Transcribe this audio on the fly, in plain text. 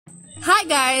Hi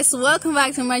guys, welcome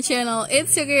back to my channel.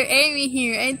 It's your girl Amy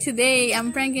here, and today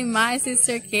I'm pranking my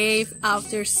sister Cave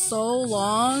after so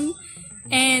long.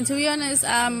 And to be honest,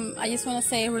 I just want to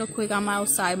say real quick, I'm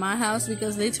outside my house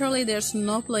because literally there's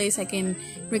no place I can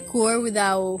record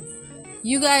without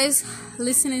you guys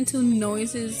listening to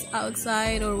noises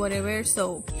outside or whatever.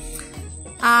 So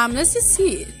let's just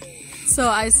see it. So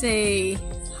I say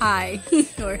hi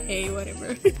or hey,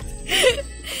 whatever.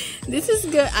 This is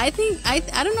good. I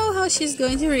don't know how she's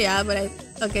going to react, but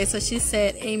okay, so she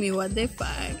said, Amy, what the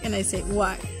fuck? And I said,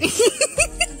 what?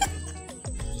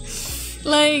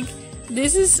 Like,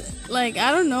 this is like,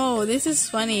 I don't know, this is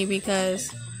funny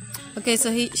because okay,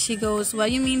 so she goes, what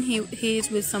do you mean he's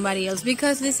with somebody else?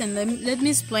 Because listen, let me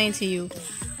explain to you.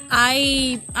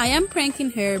 I am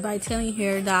pranking her by telling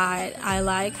her that I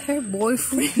like her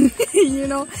boyfriend. You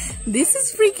know, this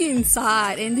is freaking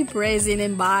sad and depressing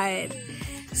and bad.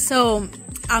 So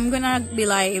I'm gonna be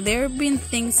like, there have been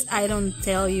things I don't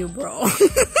tell you, bro.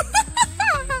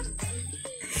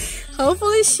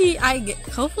 Hopefully I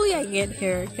get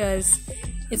her, because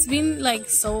it's been like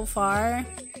so far.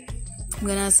 I'm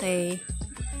gonna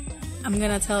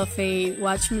tell Faye,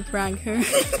 watch me prank her.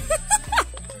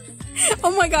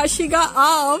 Oh my gosh, she got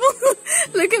up.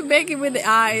 Look at Becky with the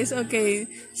eyes. Okay,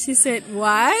 she said,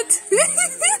 what?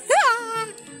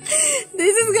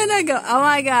 This is gonna go. Oh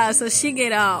my god, so she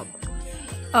get up.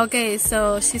 Okay,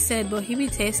 so she said, but he be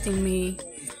testing me.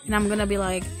 And I'm gonna be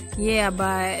like, yeah,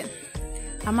 but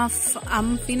I'm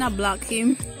finna block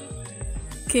him.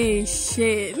 Okay,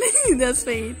 shit. That's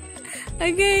fate.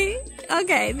 Okay,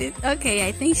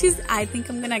 I think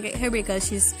I'm gonna get her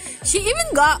because she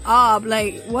even got up.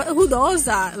 Like, what? Who does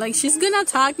that? Like, she's gonna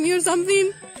attack me or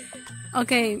something?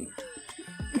 Okay.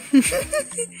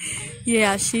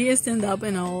 Yeah, she is stand up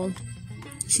and all.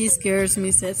 She scares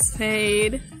me, says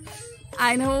Fade.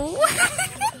 I know.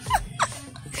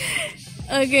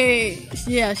 Okay,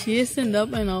 yeah, she is stand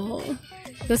up and all.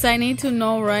 Because I need to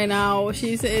know right now.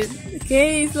 She says,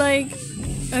 okay, it's like,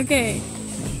 okay.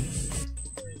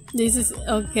 This is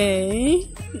okay.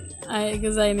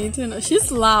 Because I need to know.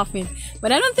 She's laughing.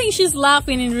 But I don't think she's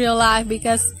laughing in real life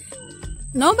because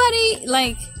nobody,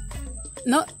 like,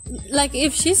 no, like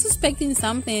if she's suspecting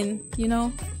something, you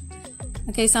know.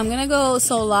 Okay, so I'm gonna go.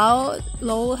 So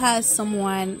Low has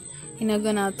someone, and I'm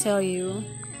gonna tell you.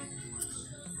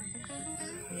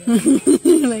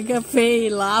 Like a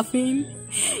Faye laughing.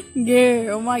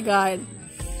 Girl, oh my god.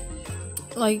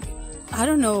 Like, I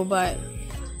don't know, but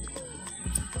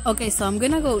okay, so I'm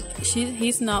gonna go.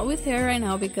 He's not with her right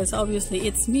now because obviously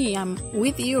it's me. I'm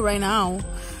with you right now.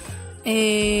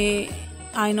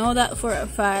 I know that for a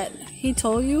fact. He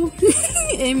told you?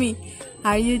 Amy,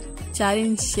 are you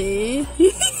chatting shit?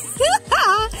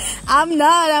 I'm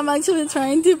not. I'm actually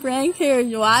trying to prank her.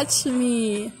 Watch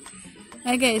me.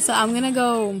 Okay, so I'm gonna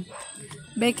go.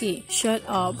 Becky, shut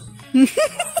up.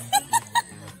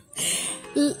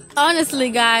 Honestly,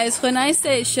 guys, when I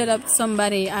say shut up to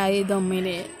somebody, I don't mean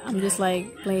it. I'm just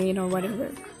like playing or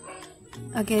whatever.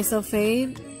 Okay, so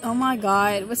Faye, oh my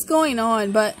god, what's going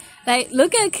on? But like,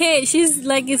 look at Kate, she's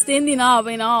like standing up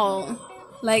and all.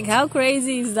 Like, how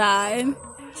crazy is that?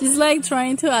 She's like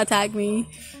trying to attack me.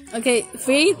 Okay,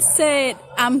 Faith said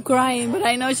I'm crying, but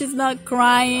I know she's not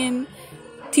crying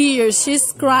tears.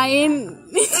 She's crying.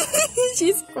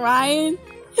 She's crying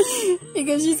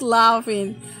because she's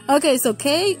laughing. Okay, so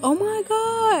Kate, oh my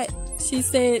god, she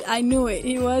said, I knew it.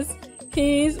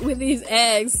 He's with his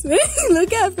ex.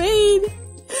 Look at Faith.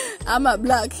 I'ma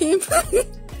block him.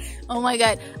 Oh my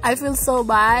god, I feel so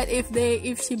bad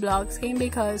if she blocks him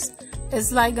because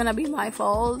it's like gonna be my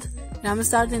fault. And I'm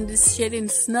starting this shit and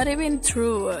it's not even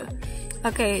true.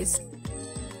 Okay,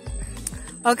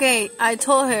 I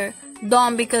told her,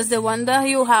 don't, because the one that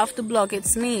you have to block,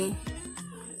 it's me.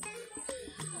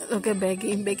 Okay,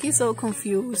 Becky's so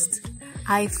confused.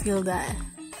 I feel that.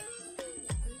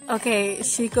 Okay,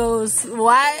 she goes,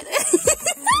 what?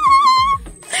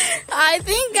 I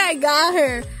think I got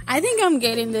her. I think I'm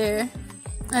getting there.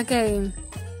 Okay,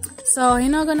 so he's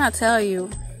not gonna tell you,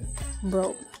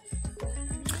 bro.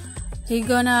 He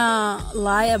gonna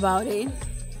lie about it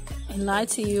and lie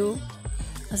to you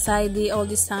as I did all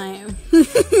this time.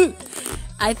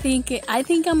 I think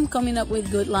I'm coming up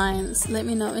with good lines. Let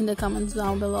me know in the comments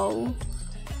down below.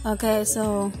 Okay,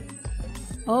 so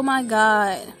oh my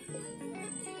god.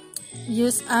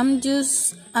 I'ma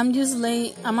just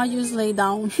lay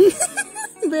down.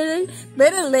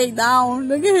 better lay down.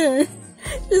 Look at her.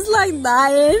 She's like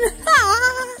dying.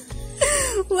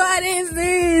 What is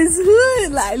this?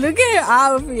 Like, look at her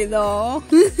outfit though.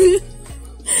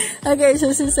 Okay,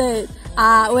 so she said,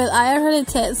 Well, I already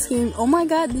text him. Oh my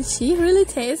god, did she really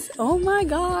text? Oh my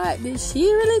god, did she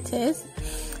really text?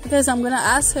 Because I'm gonna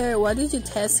ask her, what did you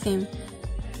text him?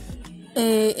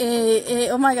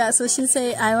 Oh my god, so she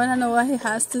say, I wanna know what he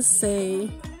has to say.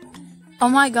 Oh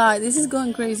my god, this is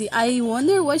going crazy. I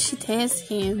wonder what she texted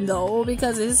him though,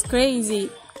 because it's crazy.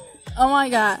 Oh my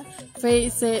god.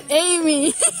 Faith said,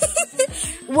 Amy.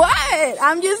 What?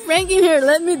 I'm just pranking her.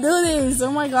 Let me do this.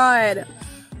 Oh my god.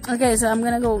 Okay, so I'm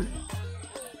gonna go.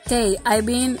 Okay, I've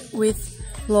been with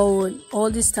Lord all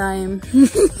this time.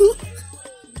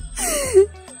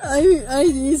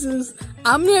 Jesus.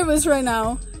 I'm nervous right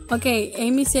now. Okay,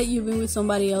 Amy said you've been with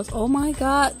somebody else. Oh my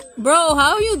god. Bro,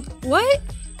 how you... What?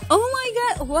 Oh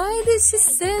my god. Why did she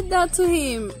say that to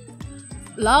him?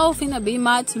 Love finna be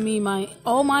mad to me, my...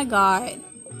 Oh my god.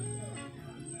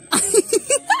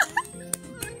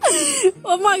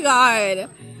 Oh my god.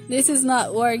 This is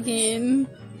not working.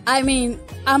 I mean,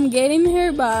 I'm getting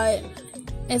her, but...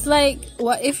 It's like,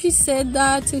 what if she said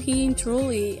that to him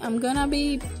truly? I'm gonna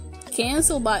be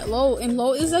canceled by Lo, and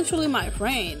Lo is actually my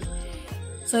friend.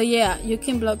 So yeah, you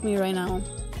can block me right now.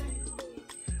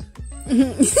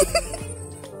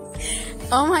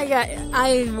 Oh my god,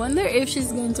 I wonder if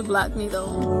she's going to block me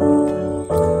though.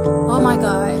 Oh my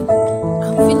god,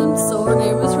 I'm feeling so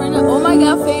nervous right now. Oh my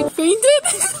god, Faith fainted.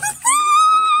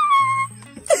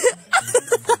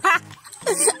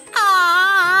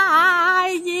 Ah,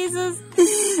 Jesus,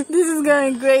 this is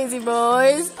going crazy,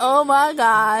 boys. Oh my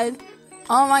god.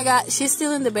 Oh my god, she's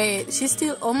still in the bed. She's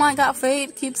still... Oh my god,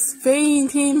 Faith keeps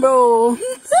fainting, bro.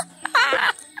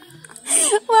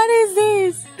 What is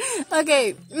this?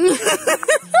 Okay.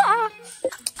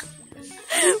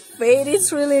 Faith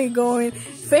is really going...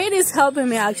 Faith is helping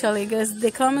me, actually, because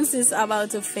the comments is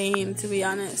about to faint, to be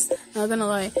honest. Not gonna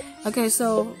lie. Okay,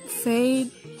 so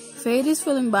Faith is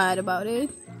feeling bad about it,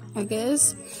 I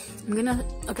guess. I'm gonna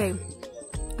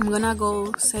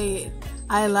go say it.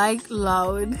 I like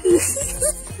loud.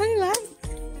 I like.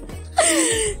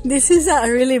 This is a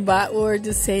really bad word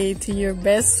to say to your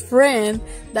best friend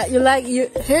that you like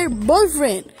her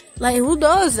boyfriend. Like, who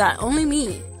does that? Only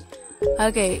me.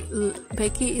 Okay,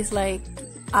 Becky is like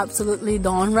absolutely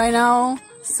done right now.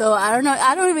 So I don't know.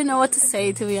 I don't even know what to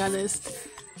say, to be honest.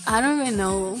 I don't even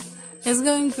know. It's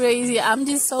going crazy. I'm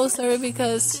just so sorry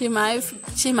because she might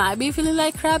be feeling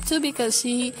like crap too, because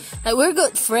we're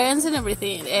good friends and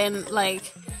everything, and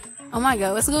like, oh my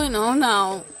god, what's going on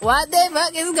now? What the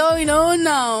fuck is going on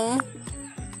now?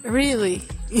 Really?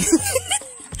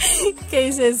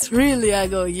 Kay says, really? I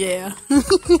go, yeah.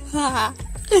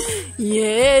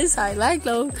 Yes, I like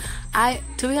Lo.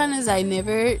 To be honest, I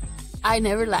never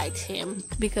liked him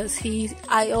because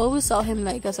I always saw him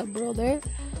like as a brother.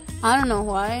 I don't know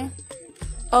why.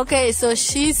 Okay, so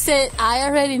she said, I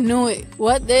already knew it.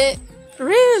 What the...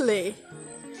 Really?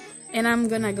 And I'm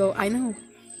gonna go, I know.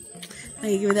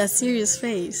 Like, with a serious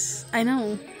face. I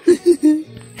know.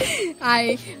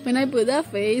 When I put that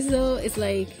face, though, it's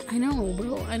like, I know,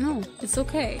 bro. I know. It's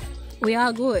okay. We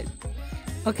are good.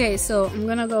 Okay, so I'm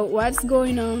gonna go, what's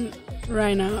going on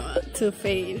right now to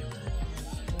Faith?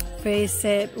 Faith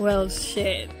said, well,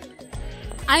 shit.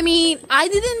 I mean, I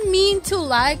didn't mean to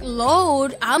like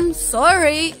load. I'm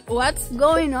sorry. What's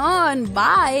going on?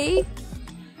 Bye.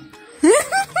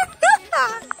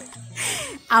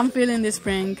 I'm feeling this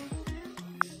prank.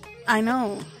 I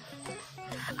know.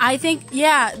 I think,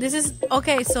 yeah, this is...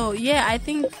 Okay, so, yeah, I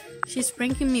think she's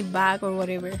pranking me back or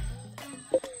whatever.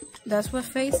 That's what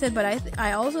Faith said, but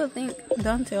I also think...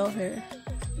 Don't tell her.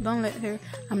 Don't let her...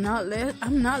 I'm not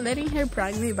letting her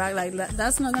prank me back like that.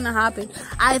 That's not gonna happen.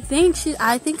 I think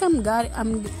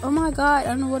oh my god,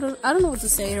 I don't know what to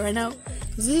say right now.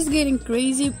 This is getting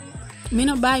crazy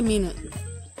minute by minute.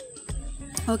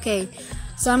 Okay,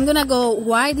 so I'm gonna go,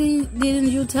 why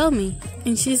didn't you tell me?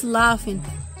 And she's laughing.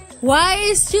 Why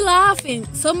is she laughing?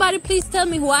 Somebody please tell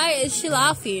me, why is she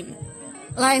laughing?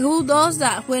 Like, who does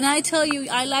that? When I tell you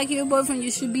I like your boyfriend,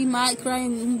 you should be mad,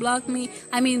 crying, and block me,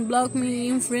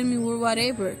 unfriend me, or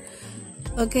whatever.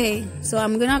 Okay, so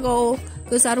I'm gonna go,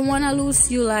 because I don't want to lose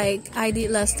you like I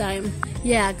did last time.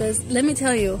 Yeah, because let me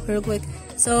tell you real quick.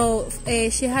 So,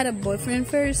 she had a boyfriend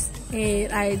first,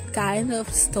 and I kind of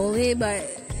stole it, but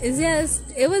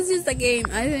it was just a game.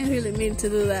 I didn't really mean to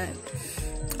do that.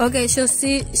 Okay, so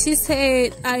she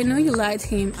said, I know you liked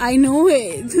him. I know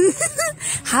it.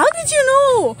 How did you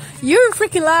know? You're a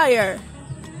freaking liar.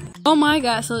 Oh my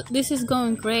god, so this is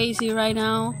going crazy right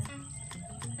now.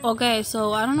 Okay,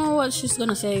 so I don't know what she's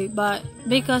gonna say, but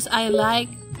because I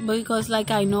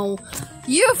know.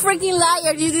 You're a freaking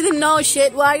liar. You didn't know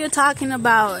shit. What are you talking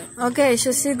about? Okay,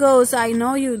 so she goes, I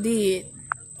know you did.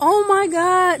 Oh my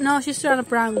god. No, she's trying to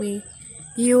prank me.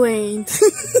 You ain't.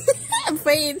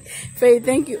 Faith,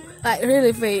 thank you. Like,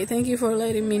 really, Faith, thank you for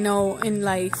letting me know and,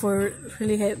 like, for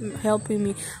really helping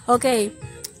me. Okay,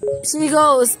 she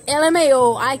goes,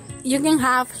 LMAO, you can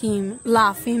have him.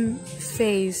 Laughing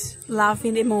face,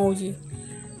 laughing emoji.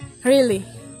 Really?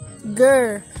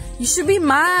 Girl, you should be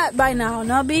mad by now,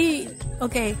 not be,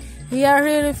 okay, we are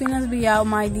really finna be out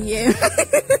my DM.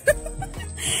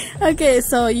 Okay,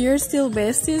 so you're still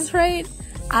besties, right?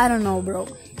 I don't know, bro.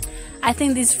 I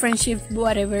think this friendship,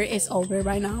 whatever, is over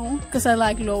by now. Because I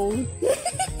like low.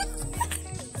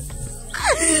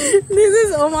 This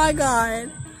is, oh my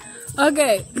god.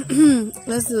 Okay,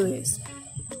 let's do this.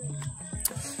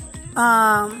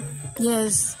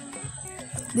 Yes.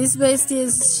 This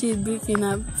besties should be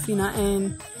finna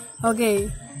end.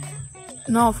 Okay.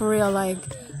 No, for real, like,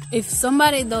 if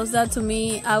somebody does that to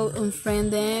me, I will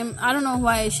unfriend them. I don't know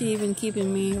why she even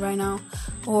keeping me right now.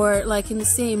 Or like in the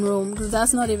same room, because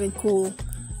that's not even cool.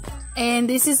 And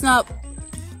this is not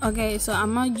okay, so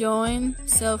I'm gonna join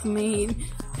self-made.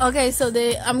 Okay, so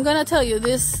I'm gonna tell you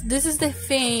this is the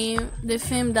fame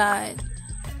that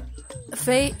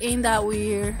Faye ain't that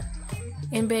weird.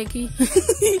 And Becky.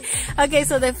 Okay,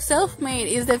 so the self-made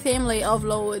is the family of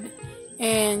Lord.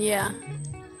 And yeah,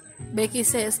 Becky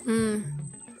says,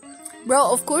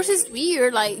 bro, of course it's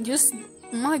weird, like, just,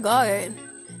 oh my god,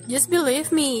 just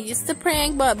believe me, it's a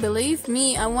prank, but believe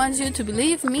me, I want you to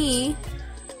believe me.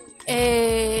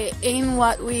 In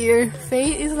what weird,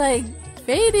 Faith is like,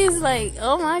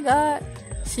 oh my god,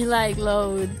 she like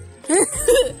load.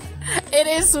 It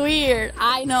is weird,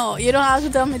 I know, you don't have to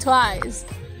tell me twice.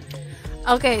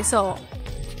 Okay, so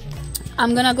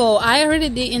I'm gonna go. I already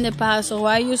did in the past, so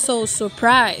why are you so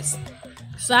surprised?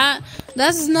 So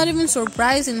that's not even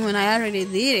surprising when I already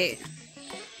did it.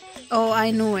 Oh,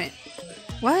 I knew it.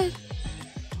 What?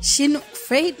 She knew.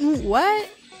 Faith? What?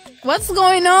 What's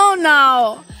going on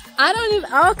now? I don't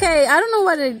even. Okay, I don't know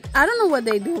what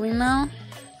they're doing now.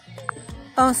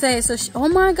 Oh, say so. Oh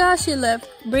my god, she left.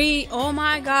 Bree. Oh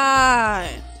my god.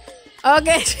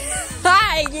 Okay.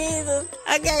 Hi, Jesus.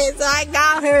 Okay, so I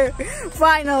got her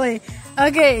finally.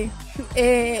 Okay.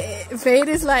 Faith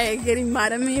is like getting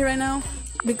mad at me right now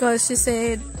because she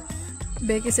said,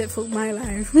 Becky said, fuck my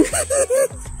life.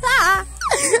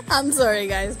 I'm sorry,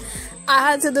 guys.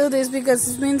 I had to do this because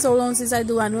it's been so long since I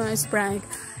do a nice prank.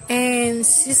 And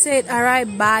she said,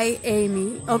 alright, bye,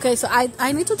 Amy. Okay, so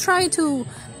I need to try to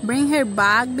bring her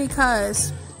back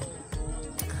because,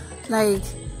 like,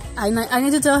 I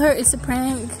need to tell her it's a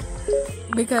prank.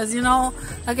 Because, you know,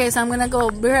 okay, so I'm gonna go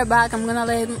be right back. I'm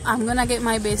gonna get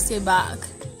my bestie back.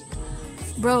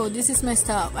 Bro, this is messed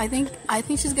up. I think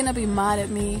she's gonna be mad at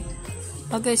me.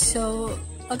 Okay, so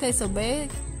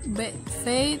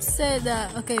Faith said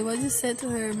that. Okay, what you said to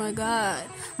her?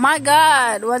 My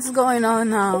god, what's going on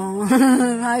now?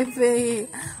 Hi, Faith.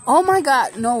 Oh my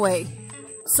god, no way.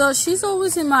 So she's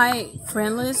always in my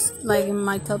friend list, like in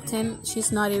my top 10.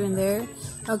 She's not even there.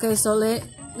 Okay, so let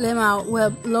them out.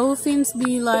 Well, low fins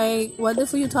be like, what the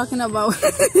fuck you talking about?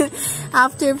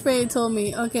 After Faye told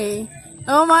me. Okay.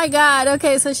 Oh my god.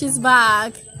 Okay, so she's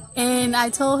back. And I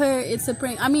told her it's a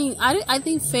prank. I mean, I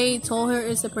think Faye told her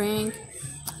it's a prank.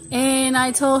 And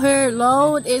I told her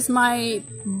Load is my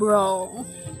bro.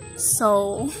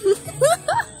 So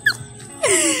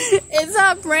it's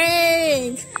a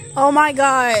prank. Oh my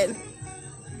god.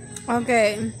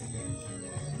 Okay.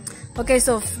 Okay,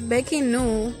 so Becky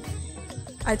knew.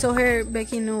 I told her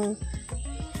Becky knew.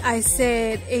 I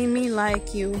said Amy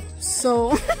like you.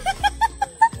 So the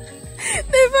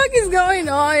fuck is going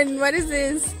on? What is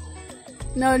this?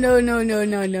 No.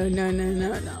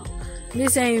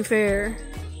 This ain't fair.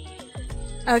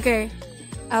 Okay.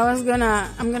 I was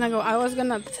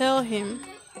gonna tell him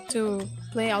to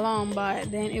play along, but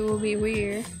then it will be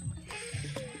weird.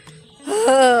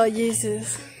 Oh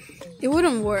Jesus. It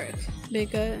wouldn't work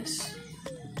because,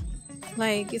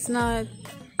 like, it's not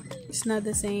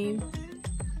the same.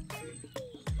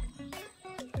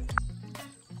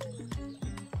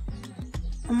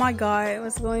 Oh my god,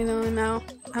 what's going on now?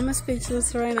 I'm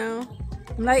speechless right now.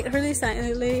 I'm like really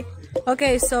silently.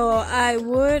 Okay, so I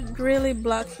would really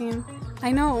block him.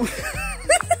 I know.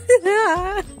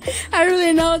 I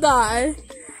really know that.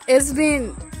 It's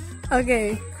been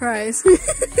okay, Christ.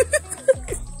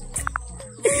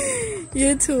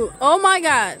 You too. Oh my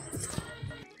god.